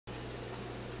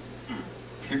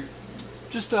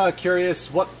Just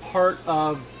curious, what part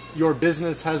of your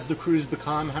business has the cruise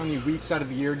become? How many weeks out of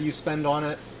the year do you spend on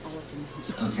it?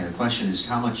 Okay, the question is,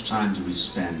 how much time do we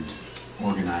spend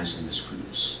organizing this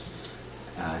cruise?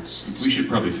 We should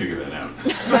probably figure that out.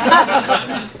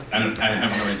 I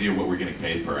have no idea what we're getting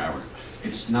paid per hour.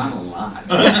 It's not a lot.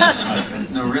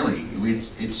 No, really.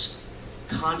 It's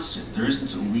constant. There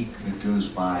isn't a week that goes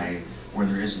by where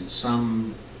there isn't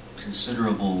some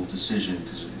considerable decision,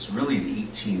 because it's really an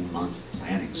 18-month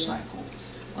planning cycle.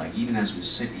 Like, even as we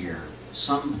sit here,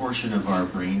 some portion of our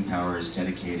brain power is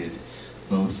dedicated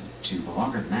both to, well,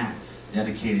 longer than that,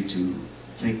 dedicated to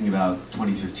thinking about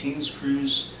 2015's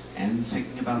cruise and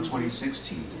thinking about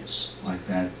 2016's, like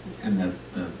that. And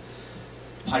the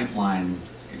pipeline,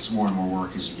 it's more and more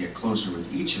work as you get closer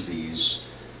with each of these,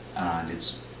 and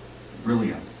it's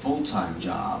really a full-time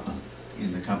job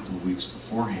in the couple of weeks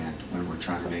beforehand when we're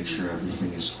trying to make sure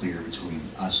everything is clear between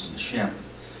us and the ship.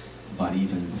 But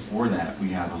even before that, we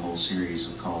have a whole series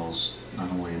of calls,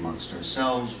 not only amongst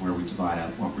ourselves, where we divide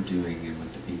up what we're doing and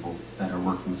with the people that are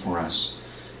working for us,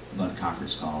 but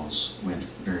conference calls with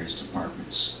various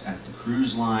departments at the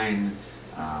cruise line,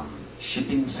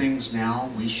 shipping things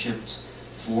now. We shipped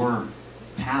 4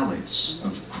 pallets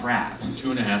of crap.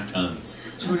 2.5 tons.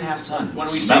 2.5 tons.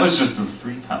 When we say, that was just the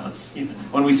 3 pallets.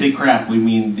 When we say crap, we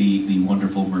mean the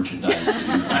wonderful merchandise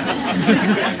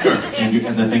that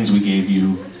and the things we gave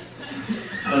you.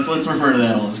 Let's refer to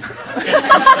that all as crap.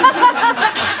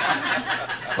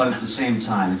 But at the same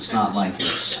time, it's not like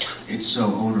it's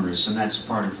so onerous, and that's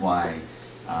part of why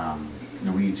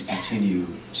we need to continue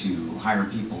to hire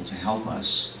people to help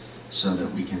us so that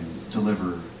we can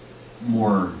deliver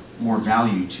more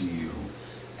value to you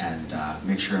and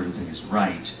make sure everything is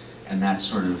right. And that's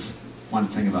sort of one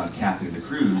thing about capping the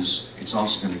cruise. It's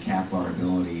also going to cap our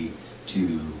ability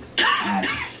to add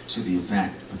to the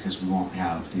event, because we won't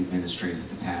have the administrative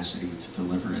capacity to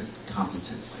deliver it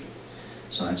competently.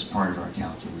 So that's part of our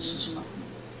calculus as well.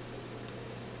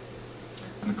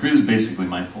 And the cruise is basically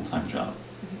my full-time job.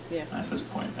 Yeah. At this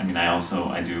point. I mean, I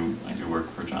do work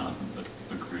for Jonathan, but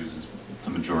the cruise is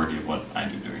the majority of what I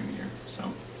do during the year.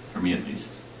 So, for me at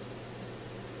least,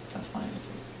 that's my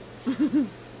answer.